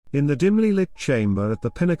In the dimly lit chamber at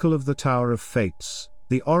the pinnacle of the Tower of Fates,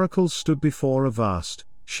 the oracle stood before a vast,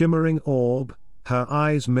 shimmering orb, her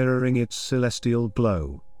eyes mirroring its celestial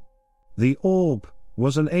glow. The orb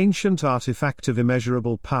was an ancient artifact of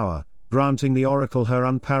immeasurable power, granting the oracle her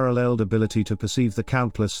unparalleled ability to perceive the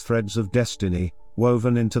countless threads of destiny,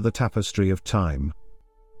 woven into the tapestry of time.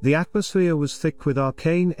 The atmosphere was thick with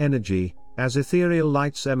arcane energy, as ethereal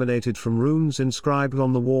lights emanated from runes inscribed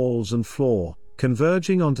on the walls and floor,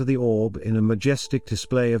 converging onto the orb in a majestic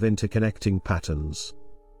display of interconnecting patterns.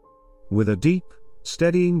 With a deep,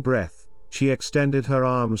 steadying breath, she extended her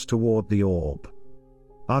arms toward the orb.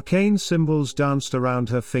 Arcane symbols danced around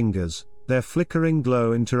her fingers, their flickering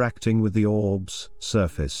glow interacting with the orb's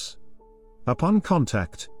surface. Upon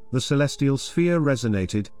contact, the celestial sphere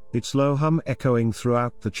resonated, its low hum echoing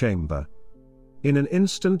throughout the chamber. In an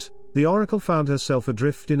instant, the oracle found herself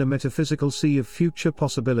adrift in a metaphysical sea of future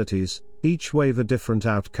possibilities, each wave a different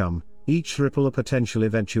outcome, each ripple a potential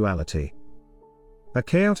eventuality. A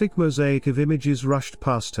chaotic mosaic of images rushed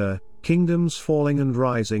past her, kingdoms falling and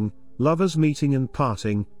rising, lovers meeting and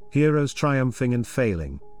parting, heroes triumphing and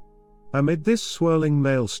failing. Amid this swirling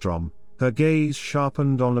maelstrom, her gaze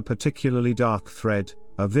sharpened on a particularly dark thread,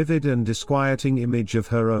 a vivid and disquieting image of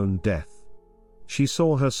her own death. She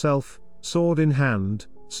saw herself, sword in hand,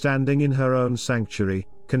 standing in her own sanctuary,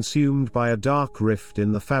 consumed by a dark rift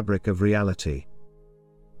in the fabric of reality.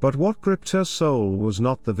 But what gripped her soul was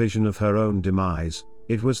not the vision of her own demise,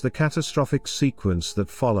 it was the catastrophic sequence that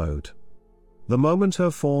followed. The moment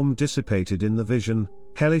her form dissipated in the vision,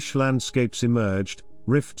 hellish landscapes emerged,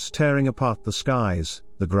 rifts tearing apart the skies,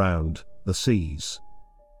 the ground, the seas.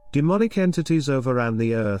 Demonic entities overran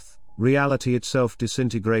the earth, reality itself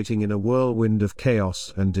disintegrating in a whirlwind of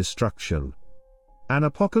chaos and destruction. An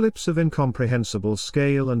apocalypse of incomprehensible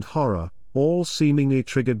scale and horror, all seemingly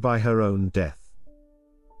triggered by her own death.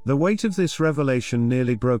 The weight of this revelation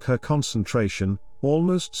nearly broke her concentration,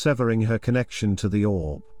 almost severing her connection to the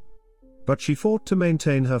orb. But she fought to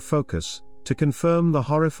maintain her focus, to confirm the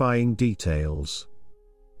horrifying details.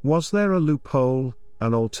 Was there a loophole,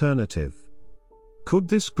 an alternative? Could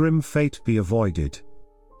this grim fate be avoided?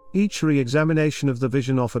 Each re-examination of the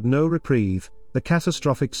vision offered no reprieve, the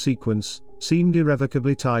catastrophic sequence seemed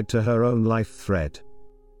irrevocably tied to her own life thread.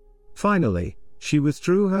 Finally, she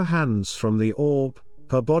withdrew her hands from the orb,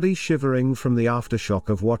 her body shivering from the aftershock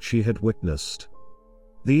of what she had witnessed.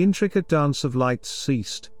 The intricate dance of lights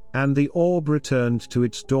ceased, and the orb returned to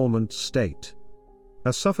its dormant state.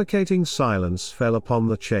 A suffocating silence fell upon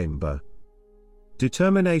the chamber.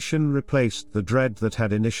 Determination replaced the dread that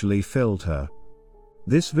had initially filled her.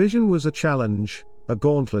 This vision was a challenge, a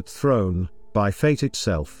gauntlet thrown by fate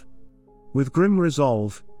itself. With grim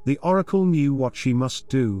resolve, the oracle knew what she must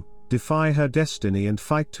do, defy her destiny and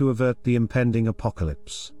fight to avert the impending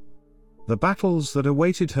apocalypse. The battles that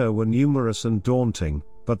awaited her were numerous and daunting,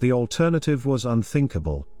 but the alternative was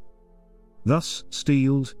unthinkable. Thus,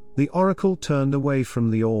 steeled, the oracle turned away from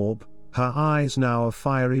the orb, her eyes now a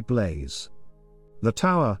fiery blaze. The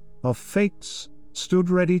Tower of Fates stood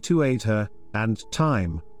ready to aid her, and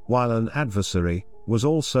time, while an adversary, was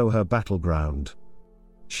also her battleground.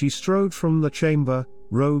 She strode from the chamber,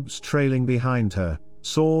 robes trailing behind her,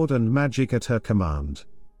 sword and magic at her command.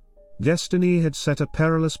 Destiny had set a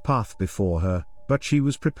perilous path before her, but she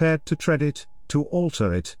was prepared to tread it, to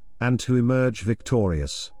alter it, and to emerge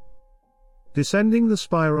victorious. Descending the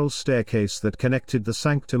spiral staircase that connected the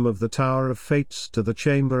sanctum of the Tower of Fates to the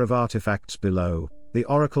Chamber of Artifacts below, the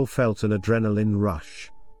oracle felt an adrenaline rush.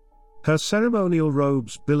 Her ceremonial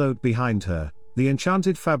robes billowed behind her, the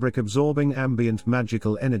enchanted fabric absorbing ambient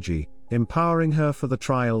magical energy, empowering her for the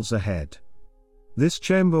trials ahead. This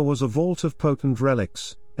chamber was a vault of potent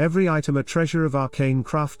relics, every item a treasure of arcane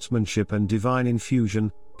craftsmanship and divine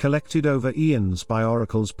infusion, collected over eons by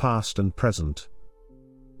oracles past and present.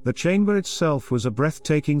 The chamber itself was a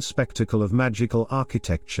breathtaking spectacle of magical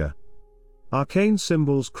architecture. Arcane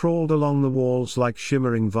symbols crawled along the walls like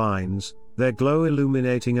shimmering vines, their glow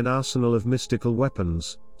illuminating an arsenal of mystical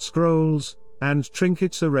weapons, scrolls, and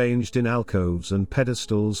trinkets arranged in alcoves and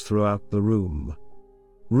pedestals throughout the room.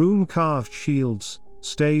 Rune-carved shields,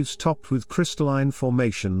 staves topped with crystalline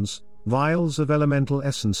formations, vials of elemental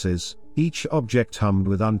essences, each object hummed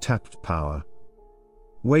with untapped power.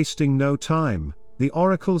 Wasting no time, the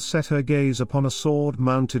oracle set her gaze upon a sword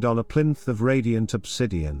mounted on a plinth of radiant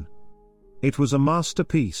obsidian. It was a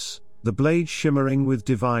masterpiece, the blade shimmering with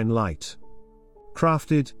divine light.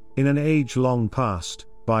 Crafted, in an age long past,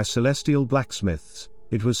 by celestial blacksmiths,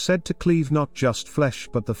 it was said to cleave not just flesh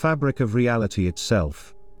but the fabric of reality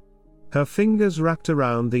itself. Her fingers wrapped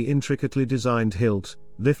around the intricately designed hilt,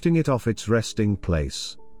 lifting it off its resting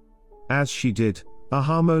place. As she did, a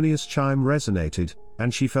harmonious chime resonated,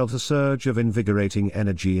 and she felt a surge of invigorating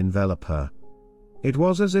energy envelop her. It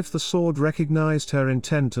was as if the sword recognized her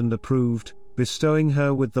intent and approved, bestowing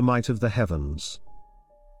her with the might of the heavens.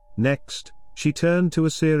 Next, she turned to a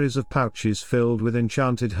series of pouches filled with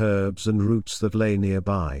enchanted herbs and roots that lay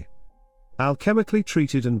nearby. Alchemically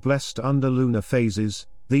treated and blessed under lunar phases,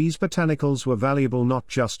 these botanicals were valuable not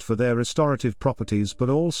just for their restorative properties but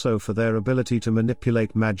also for their ability to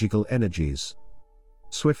manipulate magical energies.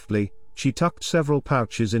 Swiftly, she tucked several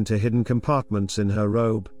pouches into hidden compartments in her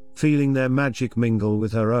robe, feeling their magic mingle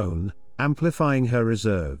with her own, amplifying her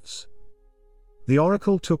reserves. The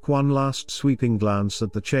oracle took one last sweeping glance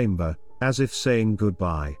at the chamber, as if saying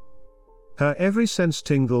goodbye. Her every sense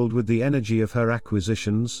tingled with the energy of her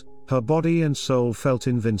acquisitions, her body and soul felt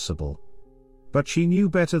invincible. But she knew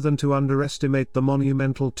better than to underestimate the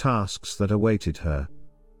monumental tasks that awaited her.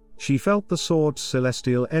 She felt the sword's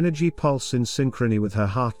celestial energy pulse in synchrony with her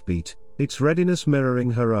heartbeat, its readiness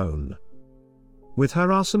mirroring her own. With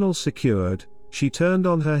her arsenal secured, she turned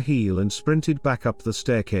on her heel and sprinted back up the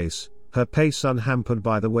staircase, her pace unhampered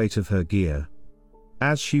by the weight of her gear.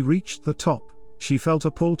 As she reached the top, she felt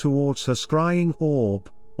a pull towards her scrying orb,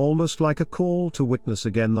 almost like a call to witness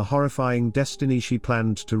again the horrifying destiny she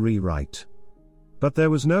planned to rewrite. But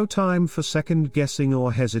there was no time for second-guessing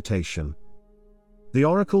or hesitation. The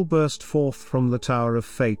oracle burst forth from the Tower of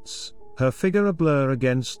Fates, her figure a blur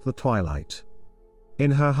against the twilight.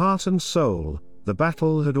 In her heart and soul, the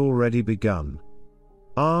battle had already begun.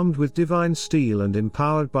 Armed with divine steel and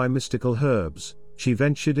empowered by mystical herbs, she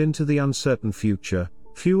ventured into the uncertain future,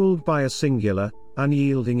 fueled by a singular,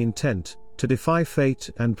 unyielding intent, to defy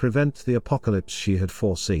fate and prevent the apocalypse she had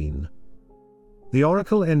foreseen. The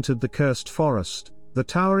oracle entered the cursed forest, the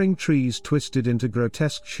towering trees twisted into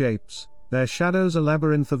grotesque shapes, their shadows a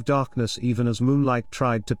labyrinth of darkness even as moonlight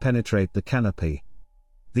tried to penetrate the canopy.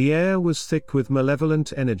 The air was thick with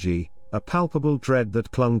malevolent energy, a palpable dread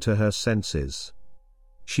that clung to her senses.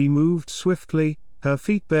 She moved swiftly, her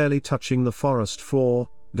feet barely touching the forest floor,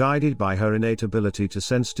 guided by her innate ability to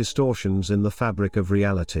sense distortions in the fabric of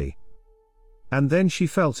reality. And then she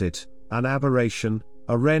felt it, an aberration,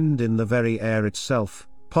 a rend in the very air itself,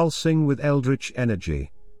 pulsing with eldritch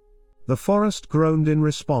energy. The forest groaned in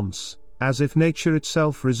response, as if nature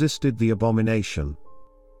itself resisted the abomination.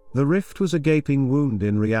 The rift was a gaping wound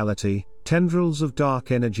in reality, tendrils of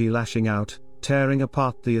dark energy lashing out, tearing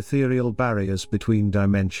apart the ethereal barriers between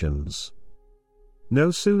dimensions.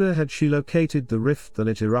 No sooner had she located the rift than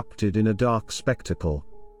it erupted in a dark spectacle.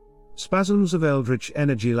 Spasms of eldritch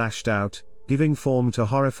energy lashed out, giving form to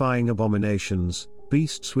horrifying abominations,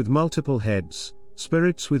 beasts with multiple heads,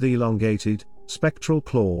 spirits with elongated, spectral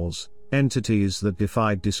claws, entities that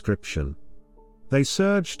defied description. They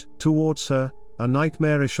surged towards her, a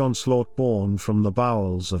nightmarish onslaught born from the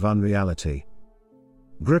bowels of unreality.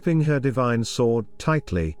 Gripping her divine sword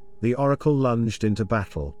tightly, the oracle lunged into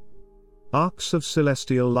battle. Arcs of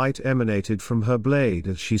celestial light emanated from her blade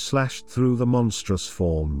as she slashed through the monstrous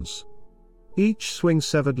forms. Each swing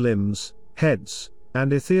severed limbs, heads,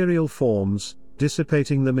 and ethereal forms,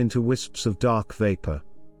 dissipating them into wisps of dark vapor.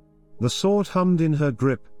 The sword hummed in her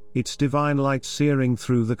grip, its divine light searing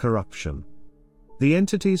through the corruption. The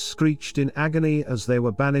entities screeched in agony as they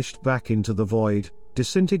were banished back into the void,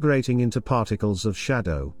 disintegrating into particles of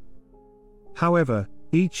shadow. However,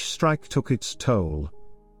 each strike took its toll.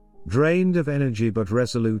 Drained of energy but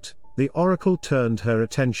resolute, the oracle turned her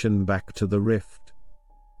attention back to the rift.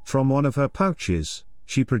 From one of her pouches,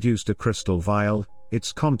 she produced a crystal vial,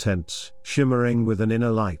 its contents shimmering with an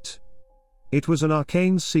inner light. It was an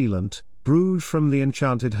arcane sealant, brewed from the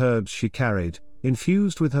enchanted herbs she carried,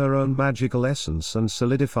 infused with her own magical essence and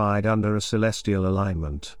solidified under a celestial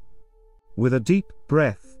alignment. With a deep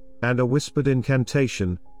breath, and a whispered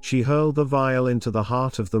incantation, she hurled the vial into the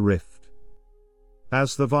heart of the rift.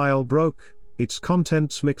 As the vial broke, its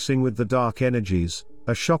contents mixing with the dark energies,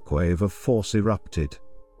 a shockwave of force erupted.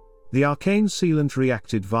 The arcane sealant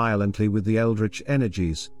reacted violently with the eldritch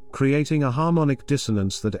energies, creating a harmonic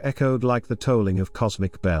dissonance that echoed like the tolling of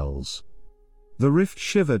cosmic bells. The rift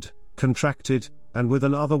shivered, contracted, and with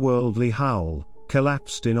an otherworldly howl,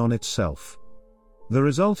 collapsed in on itself. The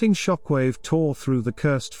resulting shockwave tore through the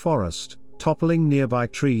cursed forest, toppling nearby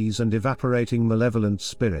trees and evaporating malevolent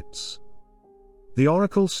spirits. The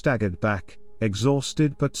oracle staggered back,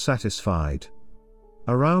 exhausted but satisfied.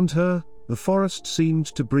 Around her, the forest seemed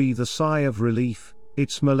to breathe a sigh of relief,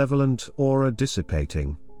 its malevolent aura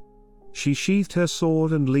dissipating. She sheathed her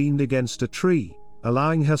sword and leaned against a tree,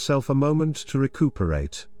 allowing herself a moment to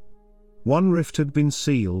recuperate. One rift had been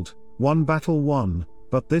sealed, one battle won,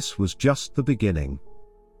 but this was just the beginning.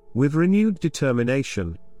 With renewed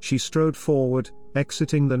determination, she strode forward,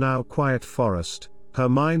 exiting the now quiet forest, her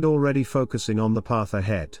mind already focusing on the path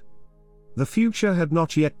ahead. The future had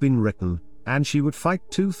not yet been written, and she would fight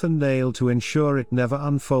tooth and nail to ensure it never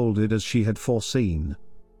unfolded as she had foreseen.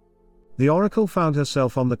 The oracle found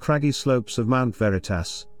herself on the craggy slopes of Mount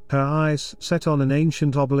Veritas, her eyes set on an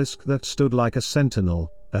ancient obelisk that stood like a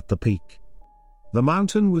sentinel at the peak. The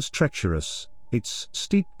mountain was treacherous, its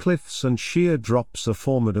steep cliffs and sheer drops a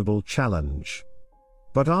formidable challenge.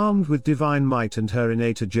 But armed with divine might and her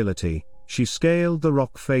innate agility, she scaled the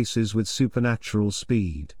rock faces with supernatural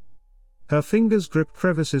speed. Her fingers gripped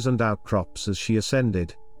crevices and outcrops as she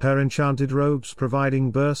ascended, her enchanted robes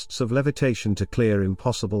providing bursts of levitation to clear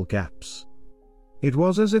impossible gaps. It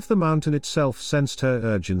was as if the mountain itself sensed her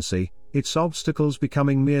urgency, its obstacles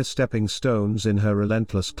becoming mere stepping stones in her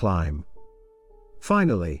relentless climb.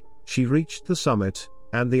 Finally, she reached the summit,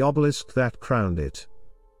 and the obelisk that crowned it.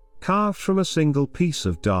 Carved from a single piece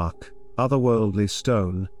of dark, otherworldly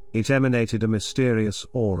stone, it emanated a mysterious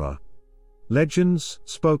aura. Legends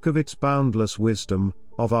spoke of its boundless wisdom,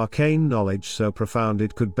 of arcane knowledge so profound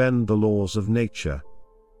it could bend the laws of nature.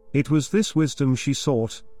 It was this wisdom she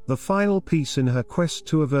sought, the final piece in her quest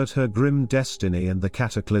to avert her grim destiny and the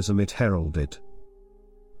cataclysm it heralded.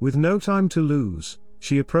 With no time to lose,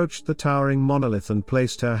 she approached the towering monolith and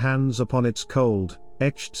placed her hands upon its cold,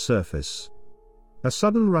 etched surface. A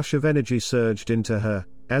sudden rush of energy surged into her,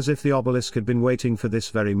 as if the obelisk had been waiting for this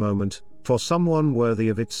very moment, for someone worthy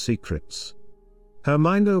of its secrets. Her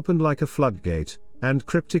mind opened like a floodgate, and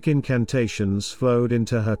cryptic incantations flowed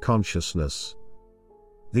into her consciousness.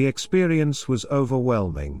 The experience was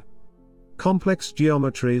overwhelming. Complex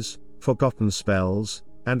geometries, forgotten spells,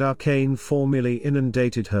 and arcane formulae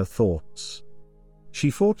inundated her thoughts. She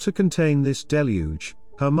fought to contain this deluge,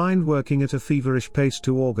 her mind working at a feverish pace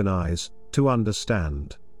to organize, to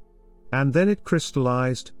understand. And then it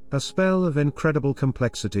crystallized, a spell of incredible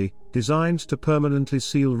complexity, designed to permanently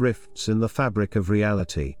seal rifts in the fabric of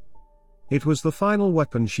reality. It was the final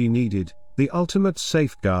weapon she needed, the ultimate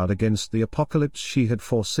safeguard against the apocalypse she had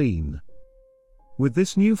foreseen. With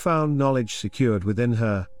this newfound knowledge secured within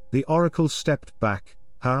her, the oracle stepped back,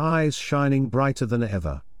 her eyes shining brighter than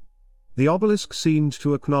ever. The obelisk seemed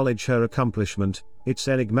to acknowledge her accomplishment, its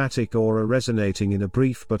enigmatic aura resonating in a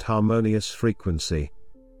brief but harmonious frequency.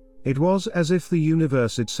 It was as if the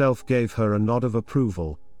universe itself gave her a nod of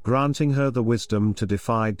approval, granting her the wisdom to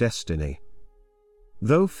defy destiny.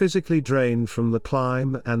 Though physically drained from the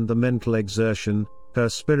climb and the mental exertion, her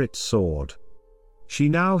spirit soared. She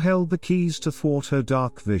now held the keys to thwart her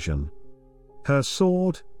dark vision. Her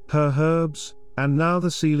sword, her herbs, and now the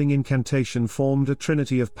sealing incantation formed a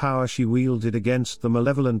trinity of power she wielded against the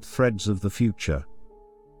malevolent threads of the future.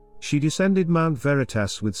 She descended Mount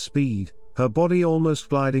Veritas with speed, her body almost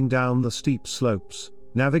gliding down the steep slopes,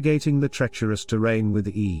 navigating the treacherous terrain with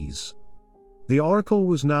ease. The oracle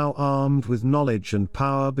was now armed with knowledge and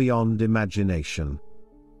power beyond imagination.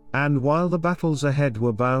 And while the battles ahead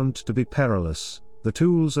were bound to be perilous, the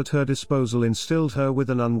tools at her disposal instilled her with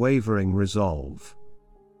an unwavering resolve.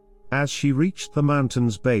 As she reached the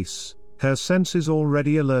mountain's base, her senses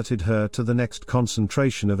already alerted her to the next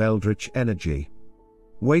concentration of eldritch energy.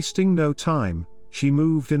 Wasting no time, she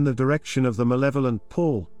moved in the direction of the malevolent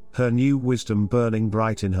pull, her new wisdom burning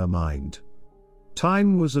bright in her mind.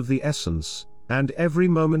 Time was of the essence, and every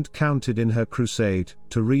moment counted in her crusade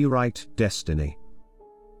to rewrite destiny.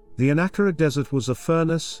 The Anakara Desert was a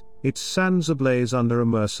furnace, its sands ablaze under a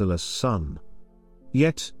merciless sun.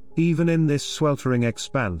 Yet, even in this sweltering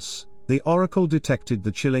expanse, the oracle detected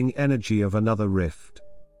the chilling energy of another rift.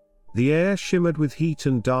 The air shimmered with heat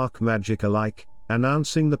and dark magic alike,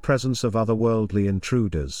 announcing the presence of otherworldly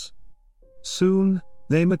intruders. Soon,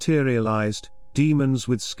 they materialized, demons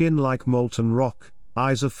with skin like molten rock,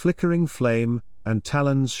 eyes of flickering flame, and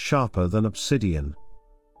talons sharper than obsidian.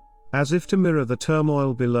 As if to mirror the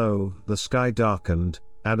turmoil below, the sky darkened,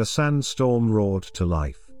 and a sandstorm roared to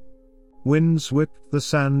life. Winds whipped the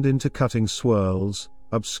sand into cutting swirls,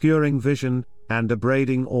 obscuring vision, and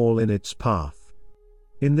abrading all in its path.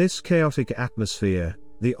 In this chaotic atmosphere,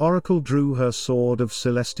 the oracle drew her sword of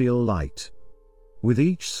celestial light. With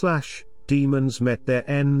each slash, demons met their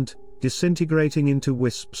end, disintegrating into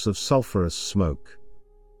wisps of sulphurous smoke.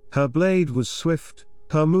 Her blade was swift,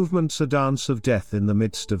 her movements a dance of death in the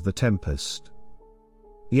midst of the tempest.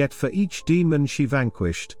 Yet for each demon she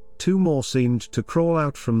vanquished, two more seemed to crawl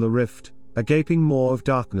out from the rift, a gaping maw of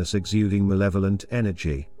darkness exuding malevolent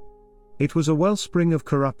energy. It was a wellspring of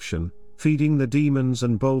corruption, feeding the demons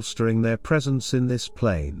and bolstering their presence in this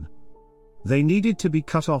plane. They needed to be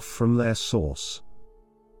cut off from their source.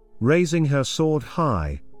 Raising her sword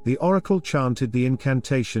high, the oracle chanted the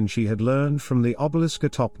incantation she had learned from the obelisk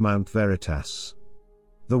atop Mount Veritas.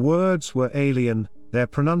 The words were alien, their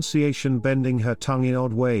pronunciation bending her tongue in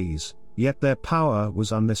odd ways, yet their power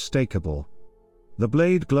was unmistakable. The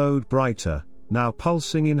blade glowed brighter, now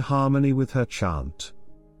pulsing in harmony with her chant.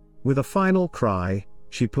 With a final cry,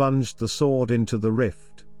 she plunged the sword into the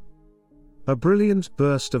rift. A brilliant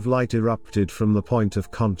burst of light erupted from the point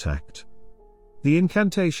of contact. The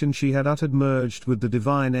incantation she had uttered merged with the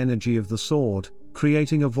divine energy of the sword,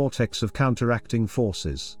 creating a vortex of counteracting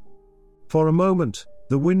forces. For a moment,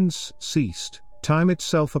 the winds ceased, time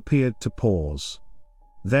itself appeared to pause.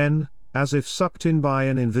 Then, as if sucked in by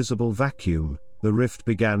an invisible vacuum, the rift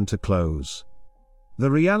began to close. The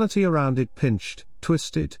reality around it pinched,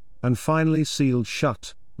 twisted, and finally sealed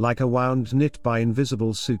shut, like a wound knit by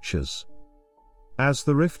invisible sutures. As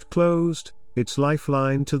the rift closed, its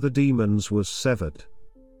lifeline to the demons was severed.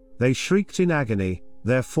 They shrieked in agony,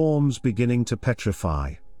 their forms beginning to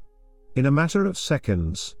petrify. In a matter of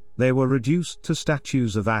seconds, they were reduced to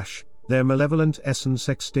statues of ash, their malevolent essence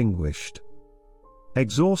extinguished.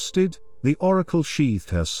 Exhausted, the oracle sheathed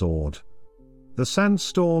her sword. The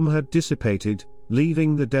sandstorm had dissipated,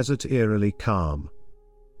 leaving the desert eerily calm.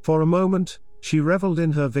 For a moment, she reveled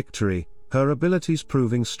in her victory, her abilities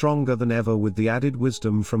proving stronger than ever with the added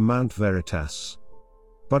wisdom from Mount Veritas.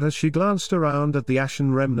 But as she glanced around at the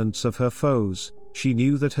ashen remnants of her foes, she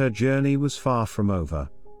knew that her journey was far from over.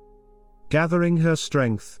 Gathering her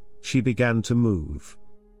strength, she began to move.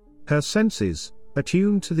 Her senses,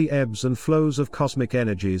 attuned to the ebbs and flows of cosmic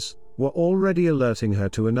energies, were already alerting her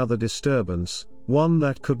to another disturbance, one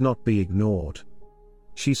that could not be ignored.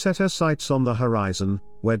 She set her sights on the horizon,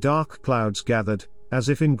 where dark clouds gathered, as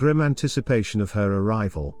if in grim anticipation of her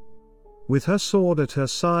arrival. With her sword at her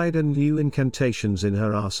side and new incantations in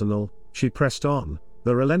her arsenal, she pressed on,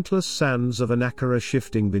 the relentless sands of Anakara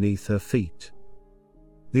shifting beneath her feet.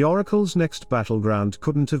 The oracle's next battleground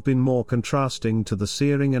couldn't have been more contrasting to the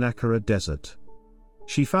searing Anakara desert.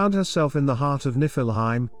 She found herself in the heart of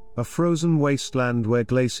Niflheim, a frozen wasteland where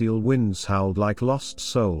glacial winds howled like lost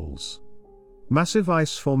souls. Massive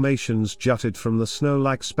ice formations jutted from the snow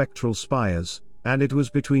like spectral spires, and it was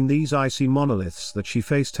between these icy monoliths that she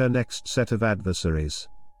faced her next set of adversaries.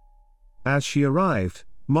 As she arrived,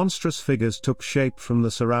 monstrous figures took shape from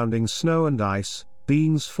the surrounding snow and ice,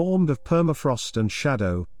 beings formed of permafrost and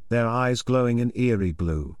shadow, their eyes glowing an eerie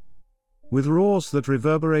blue. With roars that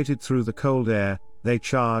reverberated through the cold air, they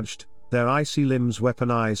charged, their icy limbs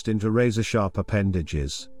weaponized into razor-sharp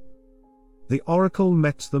appendages. The oracle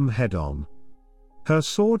met them head-on. Her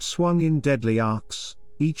sword swung in deadly arcs,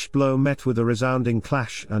 each blow met with a resounding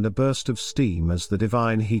clash and a burst of steam as the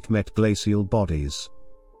divine heat met glacial bodies.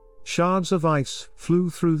 Shards of ice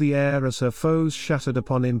flew through the air as her foes shattered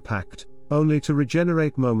upon impact, only to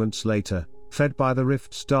regenerate moments later, fed by the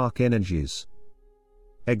rift's dark energies.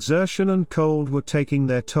 Exertion and cold were taking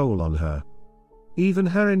their toll on her. Even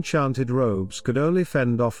her enchanted robes could only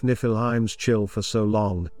fend off Niflheim's chill for so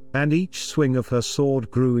long, and each swing of her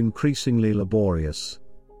sword grew increasingly laborious.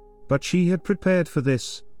 But she had prepared for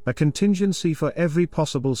this, a contingency for every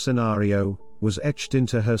possible scenario was etched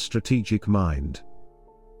into her strategic mind.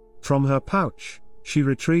 From her pouch, she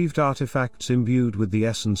retrieved artifacts imbued with the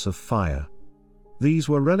essence of fire. These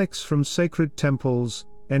were relics from sacred temples,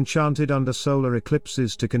 enchanted under solar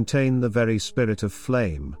eclipses to contain the very spirit of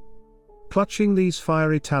flame. Clutching these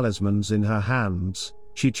fiery talismans in her hands,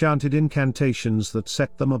 she chanted incantations that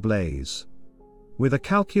set them ablaze. With a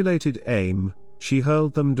calculated aim, she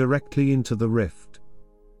hurled them directly into the rift.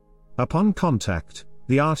 Upon contact,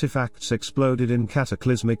 the artifacts exploded in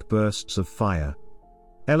cataclysmic bursts of fire.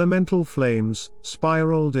 Elemental flames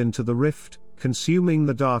spiraled into the rift, consuming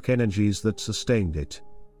the dark energies that sustained it.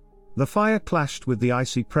 The fire clashed with the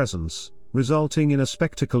icy presence, resulting in a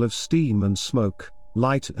spectacle of steam and smoke,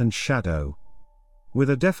 light and shadow. With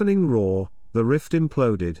a deafening roar, the rift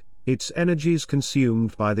imploded, its energies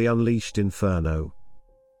consumed by the unleashed inferno.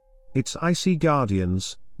 Its icy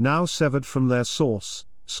guardians, now severed from their source,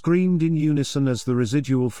 screamed in unison as the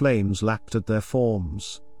residual flames lapped at their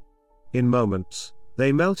forms. In moments,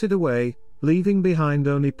 they melted away, leaving behind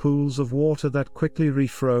only pools of water that quickly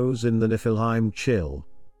refroze in the Niflheim chill.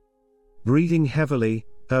 Breathing heavily,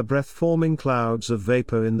 her breath forming clouds of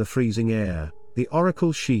vapor in the freezing air, the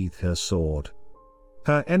oracle sheathed her sword.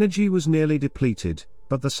 Her energy was nearly depleted,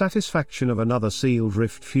 but the satisfaction of another sealed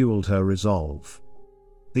rift fueled her resolve.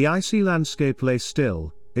 The icy landscape lay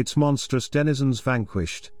still, its monstrous denizens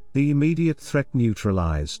vanquished, the immediate threat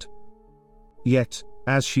neutralized. Yet,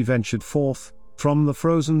 as she ventured forth, from the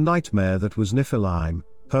frozen nightmare that was Niflheim,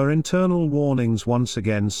 her internal warnings once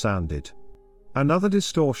again sounded. Another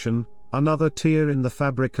distortion, another tear in the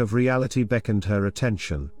fabric of reality beckoned her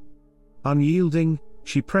attention. Unyielding,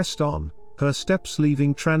 she pressed on, her steps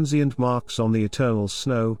leaving transient marks on the eternal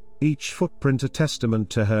snow, each footprint a testament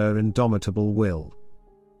to her indomitable will.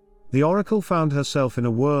 The oracle found herself in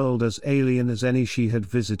a world as alien as any she had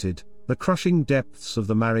visited, the crushing depths of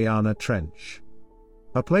the Mariana Trench.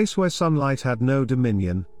 A place where sunlight had no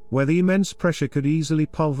dominion, where the immense pressure could easily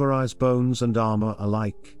pulverize bones and armor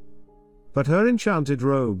alike. But her enchanted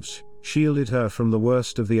robes shielded her from the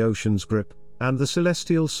worst of the ocean's grip, and the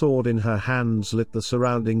celestial sword in her hands lit the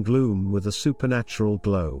surrounding gloom with a supernatural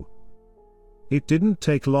glow. It didn't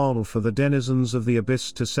take long for the denizens of the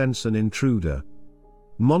abyss to sense an intruder.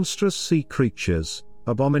 Monstrous sea creatures,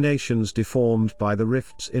 abominations deformed by the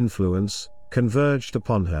rift's influence, converged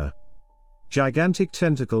upon her. Gigantic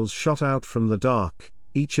tentacles shot out from the dark,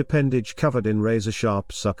 each appendage covered in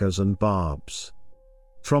razor-sharp suckers and barbs.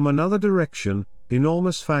 From another direction,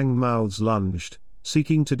 enormous fang mouths lunged,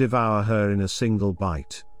 seeking to devour her in a single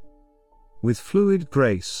bite. With fluid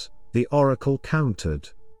grace, the oracle countered.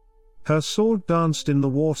 Her sword danced in the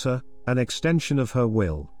water, an extension of her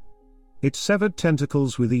will. It severed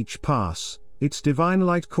tentacles with each pass, its divine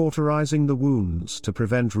light cauterizing the wounds to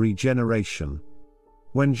prevent regeneration.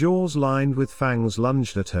 When jaws lined with fangs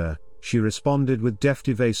lunged at her, she responded with deft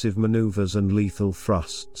evasive maneuvers and lethal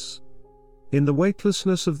thrusts. In the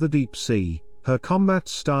weightlessness of the deep sea, her combat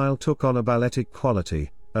style took on a balletic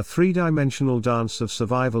quality, a three-dimensional dance of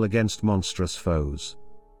survival against monstrous foes.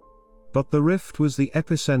 But the rift was the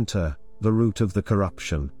epicenter, the root of the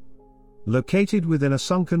corruption. Located within a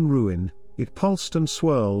sunken ruin, it pulsed and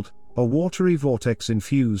swirled, a watery vortex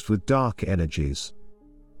infused with dark energies.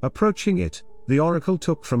 Approaching it, the oracle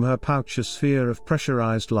took from her pouch a sphere of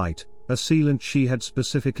pressurized light, a sealant she had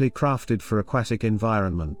specifically crafted for aquatic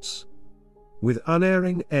environments. With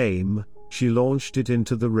unerring aim, she launched it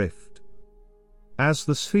into the rift. As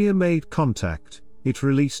the sphere made contact, it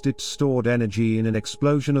released its stored energy in an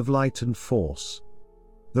explosion of light and force.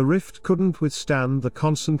 The rift couldn't withstand the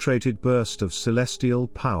concentrated burst of celestial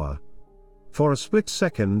power. For a split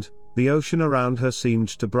second, the ocean around her seemed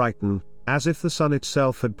to brighten, as if the sun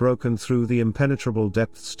itself had broken through the impenetrable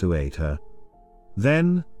depths to aid her.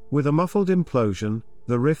 Then, with a muffled implosion,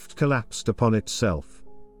 the rift collapsed upon itself.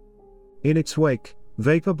 In its wake,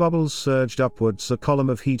 vapor bubbles surged upwards, a column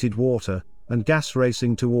of heated water, and gas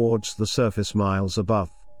racing towards the surface miles above.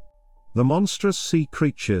 The monstrous sea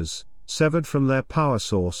creatures, severed from their power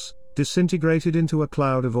source, disintegrated into a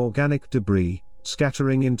cloud of organic debris,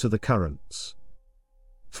 scattering into the currents.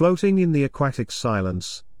 Floating in the aquatic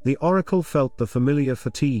silence, the oracle felt the familiar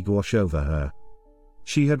fatigue wash over her.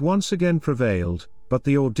 She had once again prevailed, but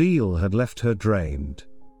the ordeal had left her drained.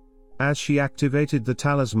 As she activated the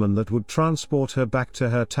talisman that would transport her back to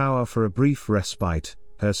her tower for a brief respite,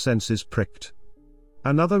 her senses pricked.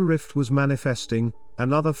 Another rift was manifesting,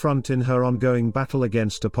 another front in her ongoing battle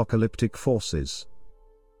against apocalyptic forces.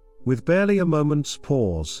 With barely a moment's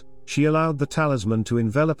pause, she allowed the talisman to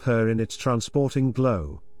envelop her in its transporting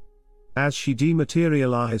glow. As she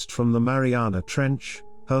dematerialized from the Mariana Trench,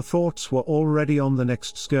 her thoughts were already on the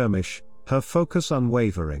next skirmish, her focus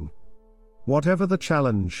unwavering. Whatever the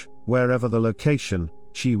challenge, wherever the location,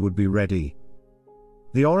 she would be ready.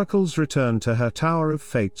 The oracle's return to her Tower of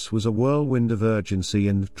Fates was a whirlwind of urgency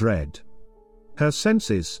and dread. Her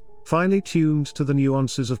senses, finely tuned to the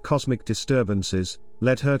nuances of cosmic disturbances,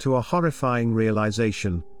 led her to a horrifying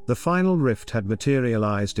realization: the final rift had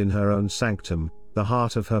materialized in her own sanctum, the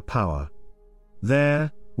heart of her power.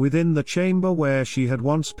 There, within the chamber where she had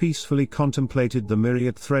once peacefully contemplated the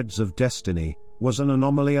myriad threads of destiny, was an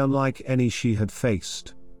anomaly unlike any she had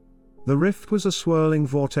faced. The rift was a swirling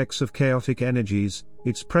vortex of chaotic energies,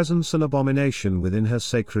 its presence an abomination within her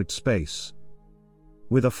sacred space.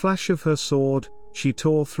 With a flash of her sword, she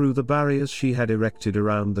tore through the barriers she had erected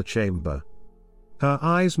around the chamber. Her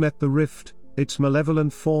eyes met the rift, its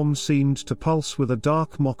malevolent form seemed to pulse with a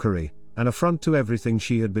dark mockery, an affront to everything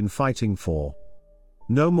she had been fighting for.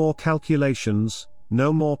 No more calculations,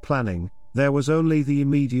 no more planning, there was only the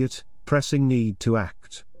immediate, pressing need to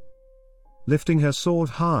act. Lifting her sword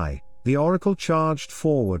high, the oracle charged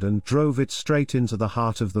forward and drove it straight into the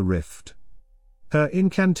heart of the rift. Her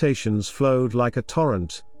incantations flowed like a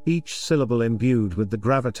torrent, each syllable imbued with the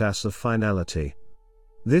gravitas of finality.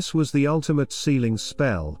 This was the ultimate sealing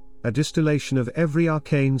spell, a distillation of every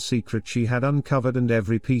arcane secret she had uncovered and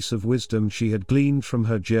every piece of wisdom she had gleaned from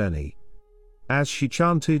her journey. As she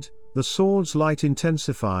chanted, the sword's light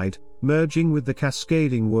intensified, merging with the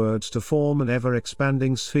cascading words to form an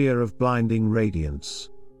ever-expanding sphere of blinding radiance.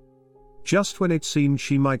 Just when it seemed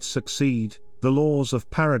she might succeed, the laws of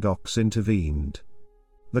paradox intervened.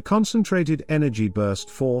 The concentrated energy burst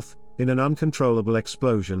forth, in an uncontrollable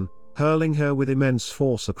explosion, hurling her with immense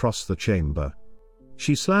force across the chamber.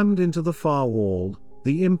 She slammed into the far wall,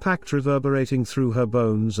 the impact reverberating through her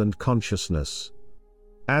bones and consciousness.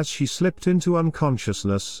 As she slipped into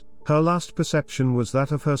unconsciousness, her last perception was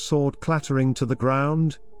that of her sword clattering to the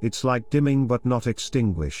ground, its light dimming but not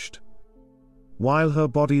extinguished. While her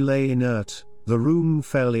body lay inert, the room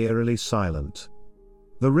fell eerily silent.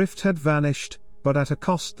 The rift had vanished, but at a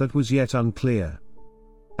cost that was yet unclear.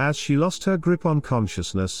 As she lost her grip on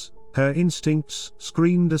consciousness, her instincts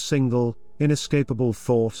screamed a single, inescapable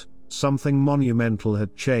thought: something monumental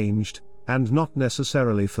had changed, and not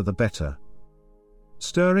necessarily for the better.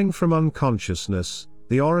 Stirring from unconsciousness,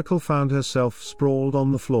 the oracle found herself sprawled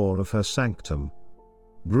on the floor of her sanctum.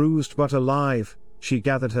 Bruised but alive, she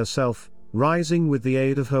gathered herself, rising with the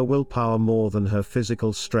aid of her willpower more than her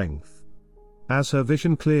physical strength. As her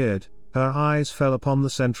vision cleared, her eyes fell upon the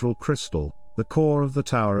central crystal, the core of the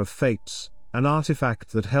Tower of Fates, an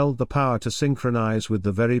artifact that held the power to synchronize with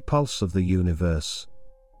the very pulse of the universe.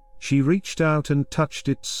 She reached out and touched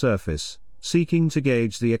its surface, seeking to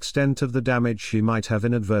gauge the extent of the damage she might have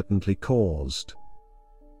inadvertently caused.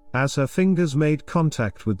 As her fingers made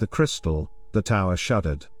contact with the crystal, the tower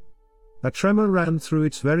shuddered. A tremor ran through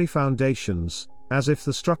its very foundations, as if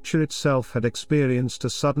the structure itself had experienced a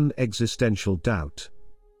sudden existential doubt.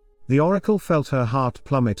 The oracle felt her heart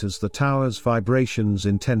plummet as the tower's vibrations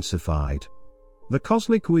intensified. The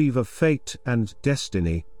cosmic weave of fate and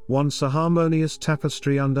destiny, once a harmonious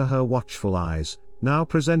tapestry under her watchful eyes, now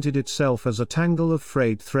presented itself as a tangle of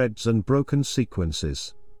frayed threads and broken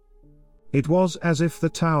sequences. It was as if the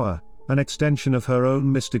tower, an extension of her own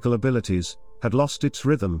mystical abilities, had lost its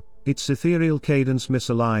rhythm, its ethereal cadence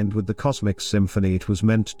misaligned with the cosmic symphony it was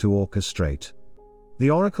meant to orchestrate.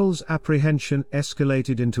 The oracle's apprehension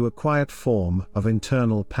escalated into a quiet form of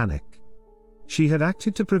internal panic. She had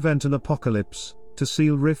acted to prevent an apocalypse, to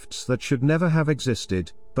seal rifts that should never have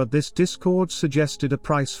existed, but this discord suggested a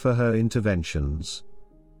price for her interventions.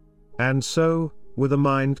 And so, with a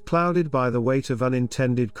mind clouded by the weight of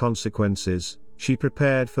unintended consequences, she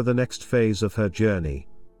prepared for the next phase of her journey.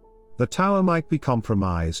 The tower might be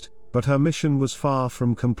compromised, but her mission was far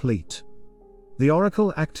from complete. The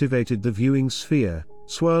oracle activated the viewing sphere,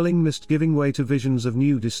 swirling mist giving way to visions of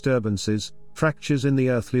new disturbances, fractures in the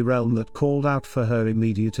earthly realm that called out for her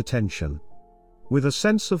immediate attention. With a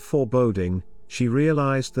sense of foreboding, she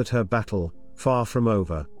realized that her battle, far from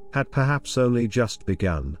over, had perhaps only just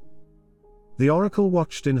begun. The oracle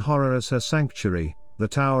watched in horror as her sanctuary, the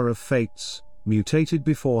Tower of Fates, mutated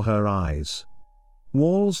before her eyes.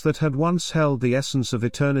 Walls that had once held the essence of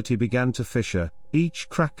eternity began to fissure, each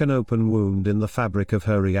crack an open wound in the fabric of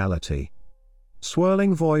her reality.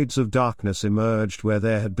 Swirling voids of darkness emerged where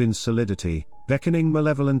there had been solidity, beckoning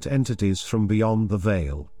malevolent entities from beyond the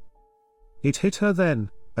veil. It hit her then,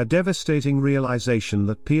 a devastating realization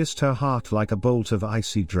that pierced her heart like a bolt of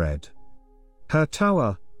icy dread. Her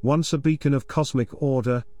tower, once a beacon of cosmic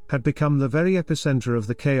order, had become the very epicenter of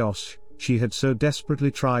the chaos she had so desperately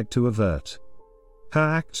tried to avert. Her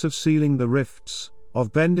acts of sealing the rifts,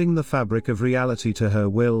 of bending the fabric of reality to her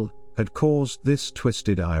will, had caused this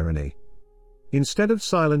twisted irony. Instead of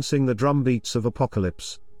silencing the drumbeats of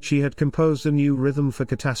apocalypse, she had composed a new rhythm for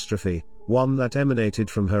catastrophe, one that emanated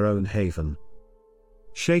from her own haven.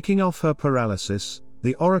 Shaking off her paralysis,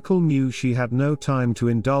 the oracle knew she had no time to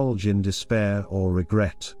indulge in despair or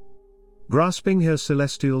regret. Grasping her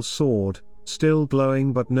celestial sword, still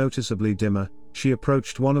glowing but noticeably dimmer, she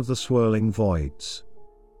approached one of the swirling voids.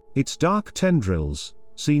 Its dark tendrils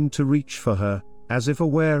seemed to reach for her, as if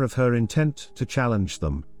aware of her intent to challenge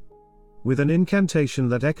them. With an incantation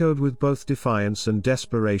that echoed with both defiance and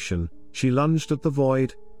desperation, she lunged at the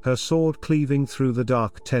void, her sword cleaving through the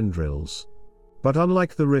dark tendrils. But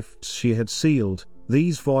unlike the rifts she had sealed,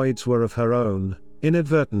 these voids were of her own,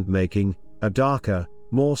 inadvertent making, a darker,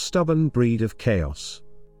 more stubborn breed of chaos.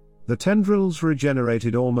 The tendrils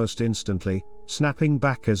regenerated almost instantly, snapping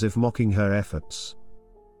back as if mocking her efforts.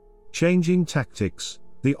 Changing tactics,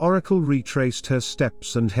 the oracle retraced her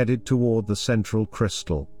steps and headed toward the central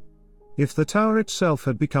crystal. If the tower itself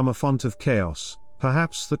had become a font of chaos,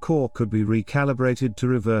 perhaps the core could be recalibrated to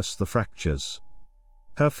reverse the fractures.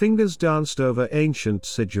 Her fingers danced over ancient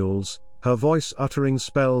sigils, her voice uttering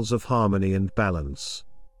spells of harmony and balance.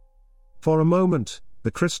 For a moment,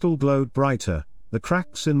 the crystal glowed brighter, the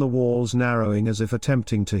cracks in the walls narrowing as if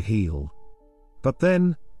attempting to heal. But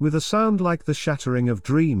then, with a sound like the shattering of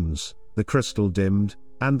dreams, the crystal dimmed,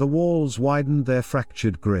 and the walls widened their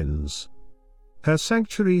fractured grins. Her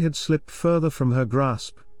sanctuary had slipped further from her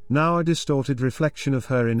grasp, now a distorted reflection of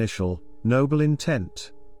her initial, noble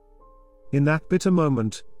intent. In that bitter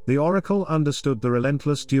moment, the oracle understood the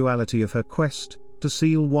relentless duality of her quest. To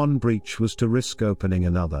seal one breach was to risk opening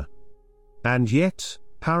another. And yet,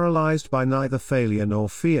 paralyzed by neither failure nor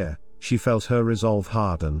fear, she felt her resolve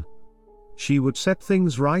harden. She would set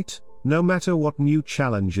things right, no matter what new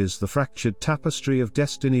challenges the fractured tapestry of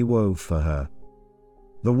destiny wove for her.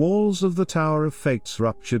 The walls of the Tower of Fates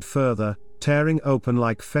ruptured further, tearing open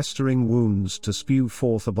like festering wounds to spew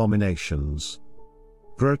forth abominations.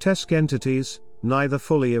 Grotesque entities, neither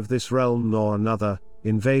fully of this realm nor another,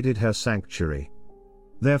 invaded her sanctuary.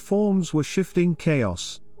 Their forms were shifting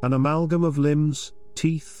chaos, an amalgam of limbs,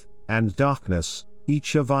 teeth, and darkness,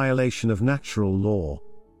 each a violation of natural law.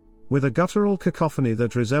 With a guttural cacophony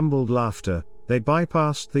that resembled laughter, they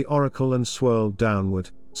bypassed the oracle and swirled downward,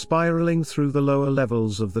 spiraling through the lower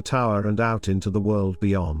levels of the tower and out into the world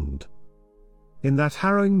beyond. In that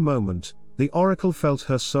harrowing moment, the oracle felt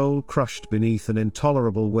her soul crushed beneath an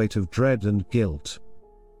intolerable weight of dread and guilt.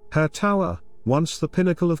 Her tower, once the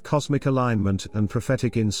pinnacle of cosmic alignment and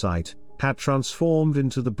prophetic insight, had transformed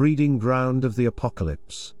into the breeding ground of the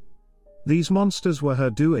apocalypse. These monsters were her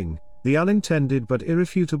doing, the unintended but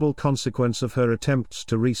irrefutable consequence of her attempts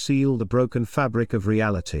to reseal the broken fabric of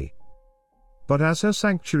reality. But as her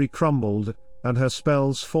sanctuary crumbled, and her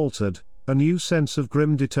spells faltered, a new sense of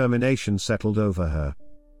grim determination settled over her.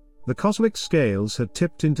 The cosmic scales had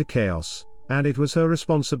tipped into chaos, and it was her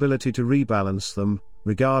responsibility to rebalance them,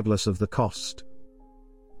 regardless of the cost.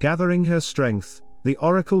 Gathering her strength, the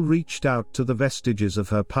oracle reached out to the vestiges of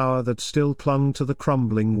her power that still clung to the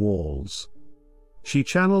crumbling walls. She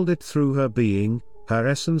channeled it through her being, her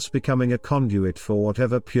essence becoming a conduit for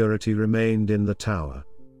whatever purity remained in the tower.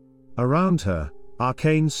 Around her,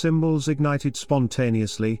 arcane symbols ignited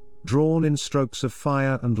spontaneously, drawn in strokes of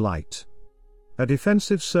fire and light. A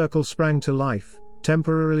defensive circle sprang to life,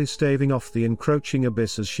 temporarily staving off the encroaching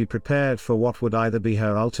abyss as she prepared for what would either be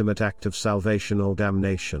her ultimate act of salvation or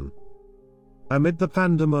damnation. Amid the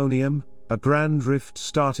pandemonium, a grand rift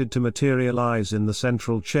started to materialize in the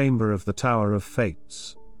central chamber of the Tower of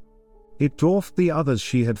Fates. It dwarfed the others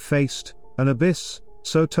she had faced, an abyss,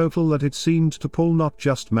 so total that it seemed to pull not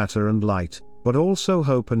just matter and light, but also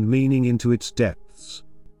hope and meaning into its depths.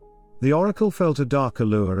 The oracle felt a dark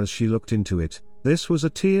allure as she looked into it. This was a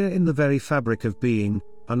tear in the very fabric of being,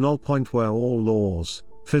 a null point where all laws,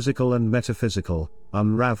 physical and metaphysical,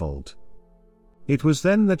 unraveled. It was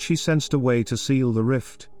then that she sensed a way to seal the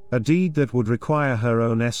rift, a deed that would require her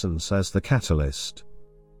own essence as the catalyst.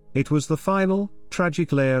 It was the final,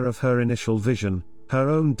 tragic layer of her initial vision, her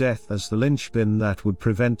own death as the linchpin that would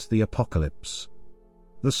prevent the apocalypse.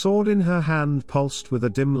 The sword in her hand pulsed with a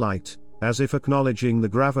dim light, as if acknowledging the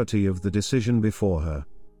gravity of the decision before her.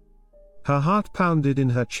 Her heart pounded in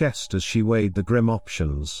her chest as she weighed the grim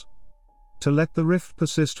options. To let the rift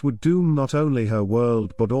persist would doom not only her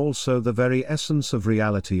world but also the very essence of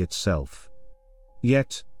reality itself.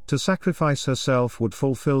 Yet, to sacrifice herself would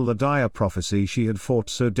fulfill the dire prophecy she had fought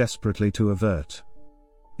so desperately to avert.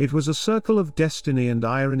 It was a circle of destiny and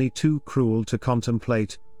irony too cruel to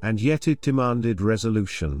contemplate, and yet it demanded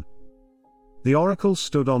resolution. The oracle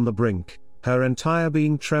stood on the brink, her entire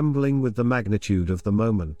being trembling with the magnitude of the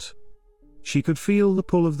moment. She could feel the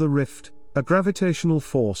pull of the rift, a gravitational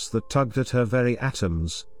force that tugged at her very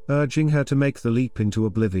atoms, urging her to make the leap into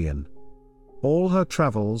oblivion. All her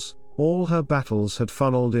travels, all her battles had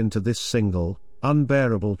funneled into this single,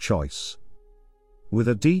 unbearable choice. With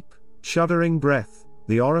a deep, shuddering breath,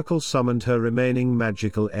 the oracle summoned her remaining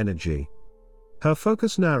magical energy. Her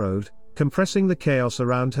focus narrowed, compressing the chaos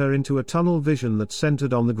around her into a tunnel vision that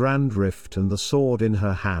centered on the grand rift and the sword in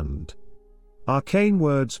her hand. Arcane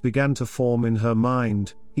words began to form in her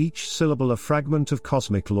mind, each syllable a fragment of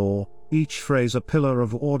cosmic law, each phrase a pillar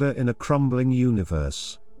of order in a crumbling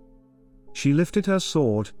universe. She lifted her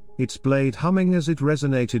sword, its blade humming as it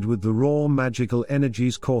resonated with the raw magical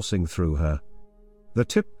energies coursing through her. The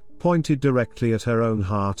tip pointed directly at her own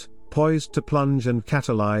heart, poised to plunge and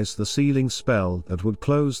catalyze the sealing spell that would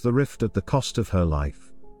close the rift at the cost of her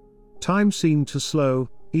life. Time seemed to slow,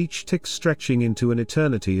 each tick stretching into an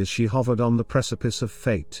eternity as she hovered on the precipice of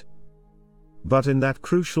fate. But in that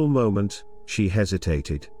crucial moment, she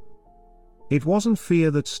hesitated. It wasn't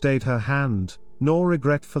fear that stayed her hand, nor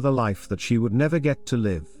regret for the life that she would never get to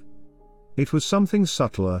live. It was something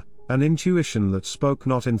subtler, an intuition that spoke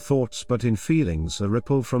not in thoughts but in feelings, a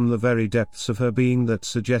ripple from the very depths of her being that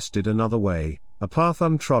suggested another way, a path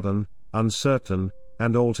untrodden, uncertain,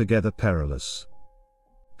 and altogether perilous.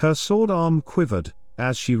 Her sword arm quivered,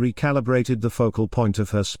 as she recalibrated the focal point of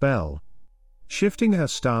her spell. Shifting her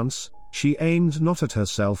stance, she aimed not at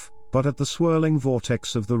herself, but at the swirling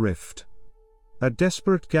vortex of the rift. A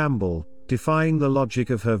desperate gamble, defying the logic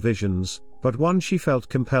of her visions, but one she felt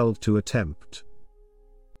compelled to attempt.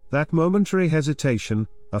 That momentary hesitation,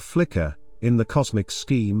 a flicker, in the cosmic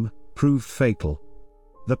scheme, proved fatal.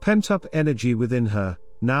 The pent-up energy within her,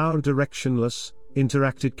 now directionless,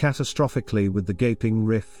 interacted catastrophically with the gaping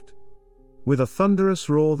rift. With a thunderous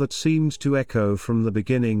roar that seemed to echo from the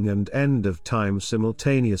beginning and end of time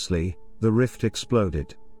simultaneously, the rift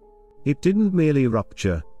exploded. It didn't merely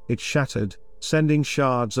rupture, it shattered, sending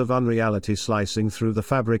shards of unreality slicing through the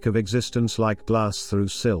fabric of existence like glass through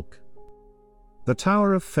silk. The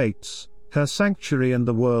Tower of Fates, her sanctuary and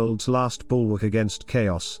the world's last bulwark against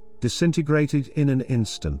chaos, disintegrated in an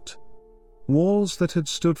instant. Walls that had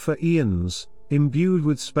stood for eons, imbued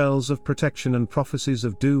with spells of protection and prophecies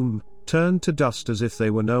of doom, turned to dust as if they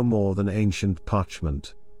were no more than ancient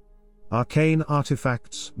parchment. Arcane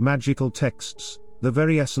artifacts, magical texts, the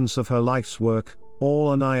very essence of her life's work,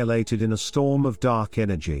 all annihilated in a storm of dark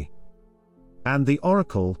energy. And the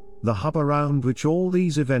oracle, the hub around which all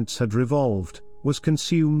these events had revolved, was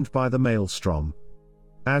consumed by the maelstrom.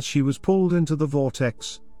 As she was pulled into the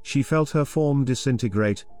vortex, she felt her form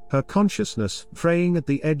disintegrate, her consciousness fraying at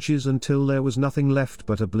the edges until there was nothing left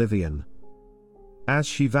but oblivion. As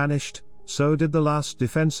she vanished, so did the last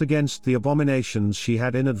defense against the abominations she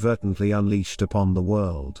had inadvertently unleashed upon the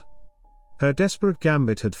world. Her desperate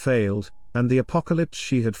gambit had failed, and the apocalypse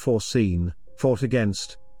she had foreseen, fought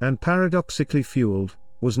against, and paradoxically fueled,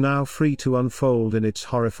 was now free to unfold in its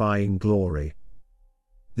horrifying glory.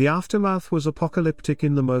 The aftermath was apocalyptic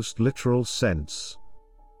in the most literal sense.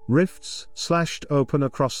 Rifts slashed open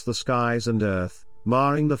across the skies and earth,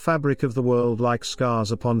 marring the fabric of the world like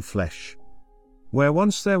scars upon flesh. Where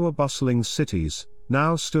once there were bustling cities,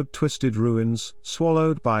 now stood twisted ruins,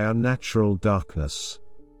 swallowed by unnatural darkness.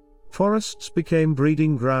 Forests became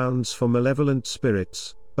breeding grounds for malevolent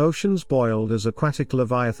spirits, oceans boiled as aquatic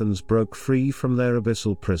leviathans broke free from their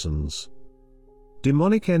abyssal prisons.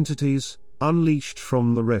 Demonic entities, unleashed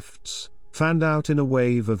from the rifts, fanned out in a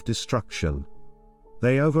wave of destruction.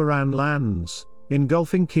 They overran lands,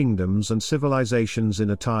 engulfing kingdoms and civilizations in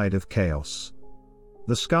a tide of chaos.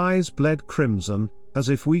 The skies bled crimson, as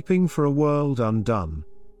if weeping for a world undone.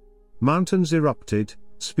 Mountains erupted,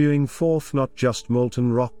 spewing forth not just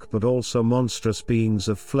molten rock but also monstrous beings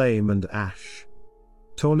of flame and ash.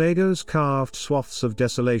 Tornadoes carved swaths of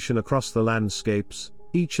desolation across the landscapes,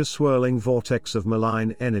 each a swirling vortex of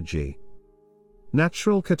malign energy.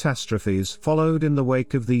 Natural catastrophes followed in the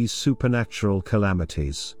wake of these supernatural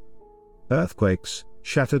calamities. Earthquakes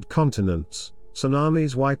shattered continents,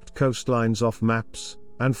 tsunamis wiped coastlines off maps,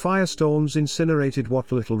 and firestorms incinerated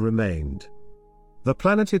what little remained. The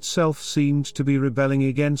planet itself seemed to be rebelling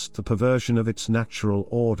against the perversion of its natural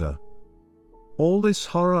order. All this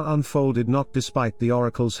horror unfolded not despite the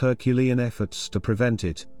Oracle's Herculean efforts to prevent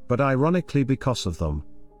it, but ironically because of them.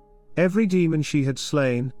 Every demon she had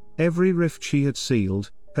slain, every rift she had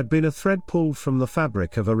sealed, had been a thread pulled from the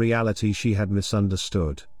fabric of a reality she had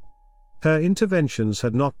misunderstood. Her interventions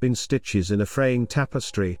had not been stitches in a fraying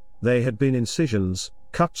tapestry, they had been incisions,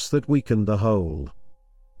 cuts that weakened the whole.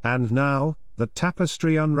 And now, the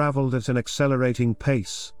tapestry unraveled at an accelerating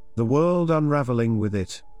pace, the world unraveling with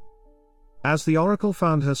it. As the Oracle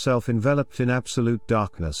found herself enveloped in absolute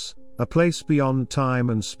darkness, a place beyond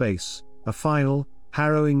time and space, a final,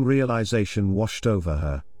 harrowing realization washed over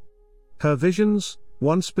her. Her visions,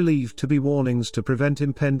 once believed to be warnings to prevent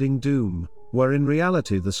impending doom, were in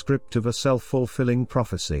reality the script of a self-fulfilling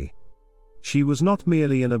prophecy. She was not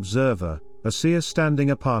merely an observer, a seer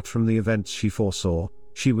standing apart from the events she foresaw,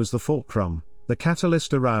 she was the fulcrum, the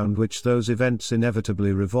catalyst around which those events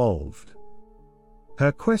inevitably revolved.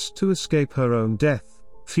 Her quest to escape her own death,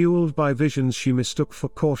 fueled by visions she mistook for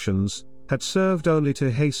cautions, had served only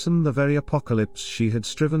to hasten the very apocalypse she had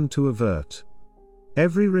striven to avert.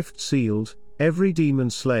 Every rift sealed, every demon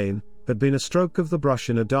slain, had been a stroke of the brush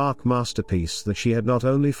in a dark masterpiece that she had not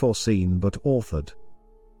only foreseen but authored.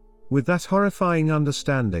 With that horrifying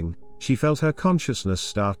understanding, she felt her consciousness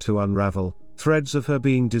start to unravel, threads of her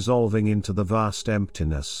being dissolving into the vast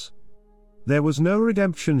emptiness. There was no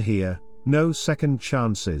redemption here, no second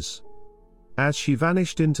chances. As she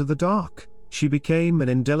vanished into the dark, she became an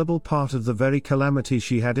indelible part of the very calamity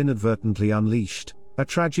she had inadvertently unleashed, a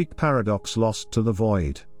tragic paradox lost to the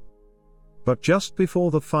void. But just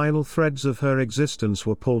before the final threads of her existence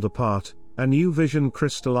were pulled apart, a new vision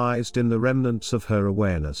crystallized in the remnants of her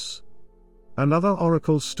awareness. Another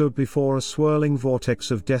oracle stood before a swirling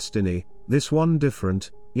vortex of destiny, this one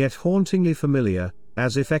different, yet hauntingly familiar,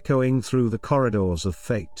 as if echoing through the corridors of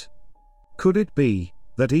fate. Could it be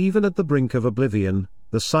that even at the brink of oblivion,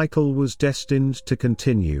 the cycle was destined to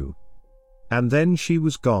continue. And then she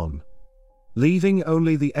was gone, leaving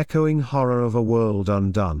only the echoing horror of a world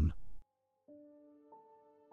undone.